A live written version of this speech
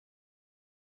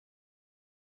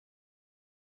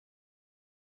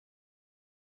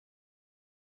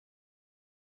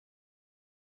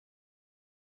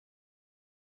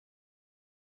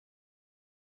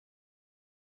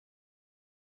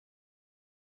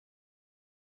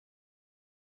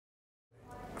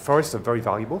Forests are very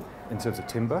valuable in terms of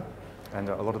timber, and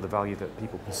a lot of the value that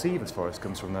people perceive as forests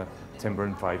comes from the timber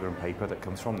and fibre and paper that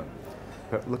comes from them.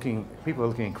 But people are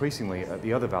looking increasingly at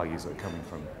the other values that are coming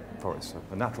from forests, so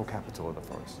the natural capital of the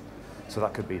forest. So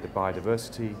that could be the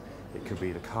biodiversity, it could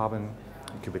be the carbon,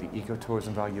 it could be the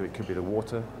ecotourism value, it could be the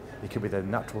water, it could be the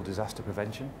natural disaster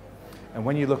prevention. And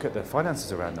when you look at the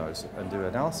finances around those and do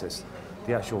analysis,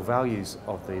 the actual values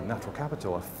of the natural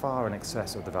capital are far in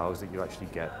excess of the values that you actually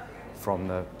get from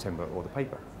the timber or the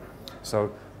paper.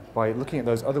 So by looking at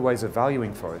those other ways of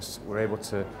valuing forests, we're able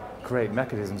to create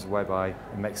mechanisms whereby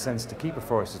it makes sense to keep a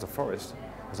forest as a forest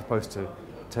as opposed to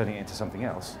turning it into something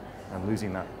else and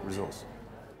losing that resource.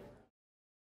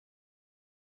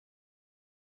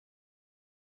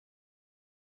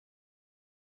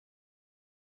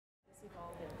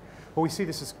 Well, we see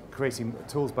this as creating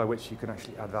tools by which you can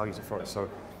actually add value to forests. So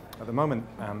at the moment,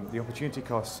 the opportunity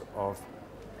costs of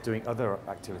doing other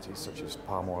activities such as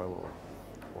palm oil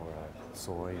or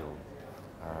soy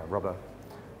or rubber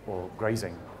or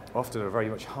grazing often are very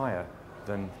much higher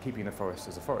than keeping the forest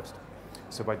as a forest.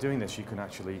 So by doing this, you can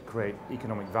actually create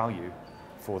economic value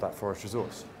for that forest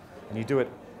resource. And you do it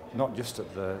not just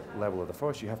at the level of the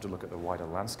forest, you have to look at the wider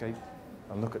landscape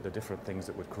and look at the different things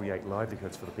that would create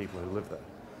livelihoods for the people who live there.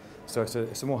 So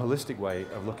it's a more holistic way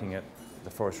of looking at the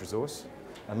forest resource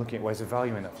and looking at ways of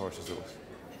valuing that forest resource.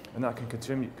 And that can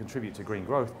contribute to green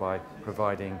growth by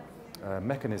providing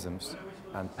mechanisms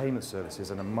and payment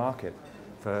services and a market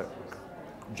for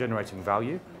generating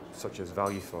value, such as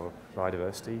value for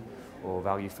biodiversity or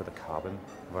value for the carbon,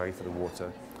 value for the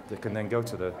water, that can then go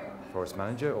to the forest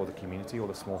manager or the community or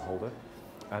the smallholder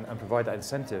and provide that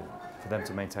incentive for them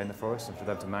to maintain the forest and for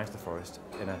them to manage the forest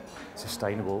in a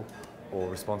sustainable or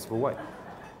responsible way.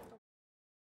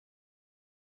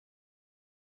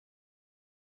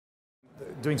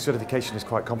 Doing certification is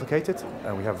quite complicated,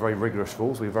 and we have very rigorous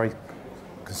rules. We're very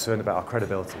concerned about our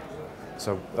credibility.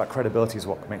 So that credibility is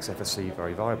what makes FSC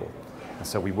very viable. And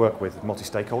so we work with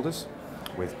multi-stakeholders,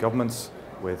 with governments,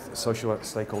 with social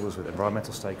stakeholders, with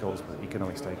environmental stakeholders, with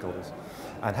economic stakeholders.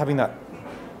 And having that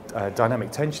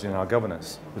dynamic tension in our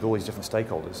governance with all these different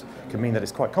stakeholders can mean that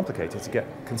it's quite complicated to get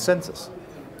consensus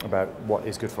about what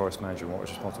is good forest management, what is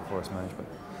responsible forest management.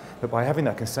 But by having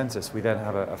that consensus, we then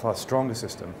have a far stronger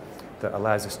system that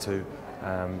allows us to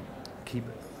keep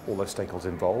all those stakeholders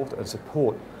involved and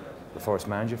support the forest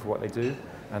manager for what they do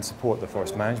and support the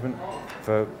forest management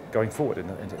for going forward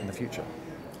in the future.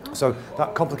 So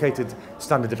that complicated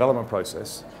standard development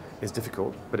process is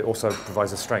difficult, but it also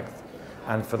provides a strength.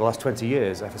 And for the last 20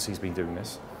 years, FSC's been doing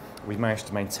this. We've managed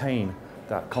to maintain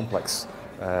that complex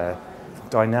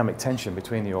dynamic tension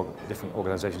between the different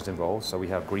organisations involved. So we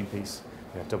have Greenpeace,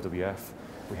 we have WWF,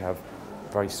 we have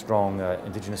very strong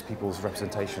indigenous people's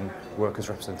representation, workers'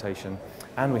 representation,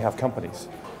 and we have companies.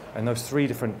 And those three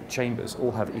different chambers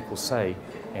all have equal say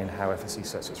in how FSC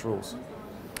sets its rules.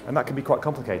 And that can be quite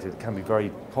complicated, it can be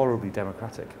very horribly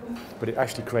democratic, but it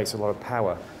actually creates a lot of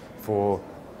power for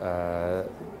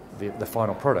the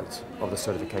final product of the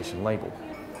certification label.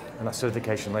 And that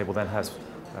certification label then has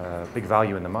big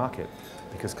value in the market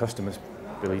because customers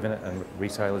believe in it and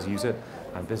retailers use it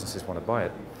and businesses want to buy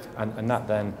it. And that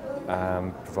then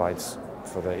provides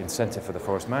for the incentive for the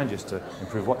forest managers to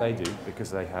improve what they do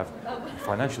because they have a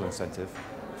financial incentive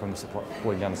from the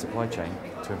pulling down the supply chain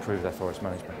to improve their forest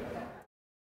management.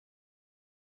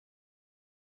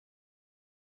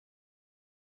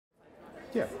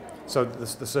 Yeah, so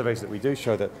the surveys that we do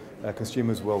show that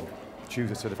consumers will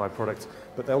choose a certified product,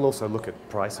 but they'll also look at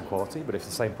price and quality, but if it's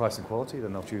the same price and quality,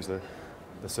 then they'll choose the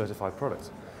certified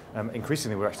product.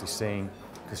 Increasingly, we're actually seeing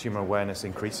consumer awareness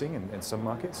increasing in some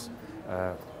markets.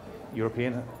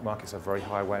 European markets have very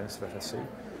high awareness of FSC,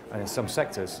 and in some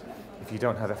sectors, if you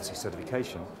don't have FSC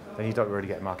certification, then you don't really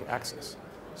get market access.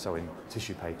 So in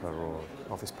tissue paper or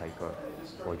office paper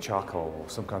or in charcoal or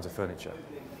some kinds of furniture.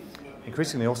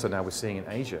 Increasingly also now we're seeing in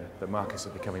Asia that markets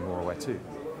are becoming more aware too.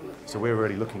 So we're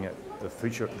really looking at the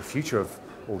future of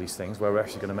all these things where we're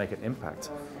actually going to make an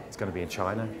impact. It's going to be in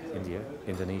China, India,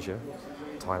 Indonesia,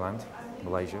 Thailand,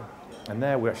 Malaysia. And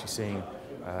there we're actually seeing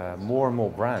more and more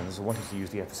brands wanting to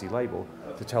use the FSC label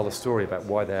to tell the story about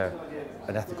why they're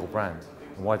an ethical brand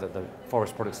and why the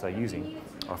forest products they're using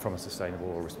are from a sustainable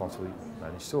or responsibly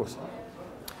managed source.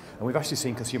 And we've actually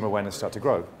seen consumer awareness start to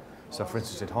grow. So for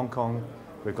instance in Hong Kong,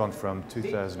 we've gone from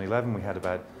 2011, we had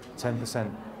about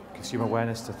 10% consumer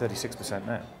awareness to 36%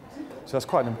 now. So that's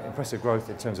quite an impressive growth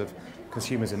in terms of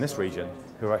consumers in this region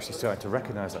who are actually starting to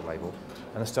recognise that label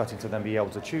and are starting to then be able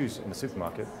to choose in the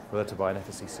supermarket whether to buy an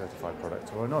FSC certified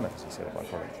product or a non-FSC certified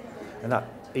product. And that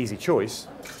easy choice,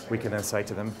 we can then say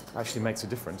to them, actually makes a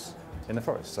difference in the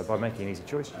forest. So by making an easy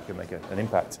choice, you can make an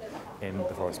impact in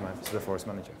the forest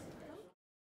manager.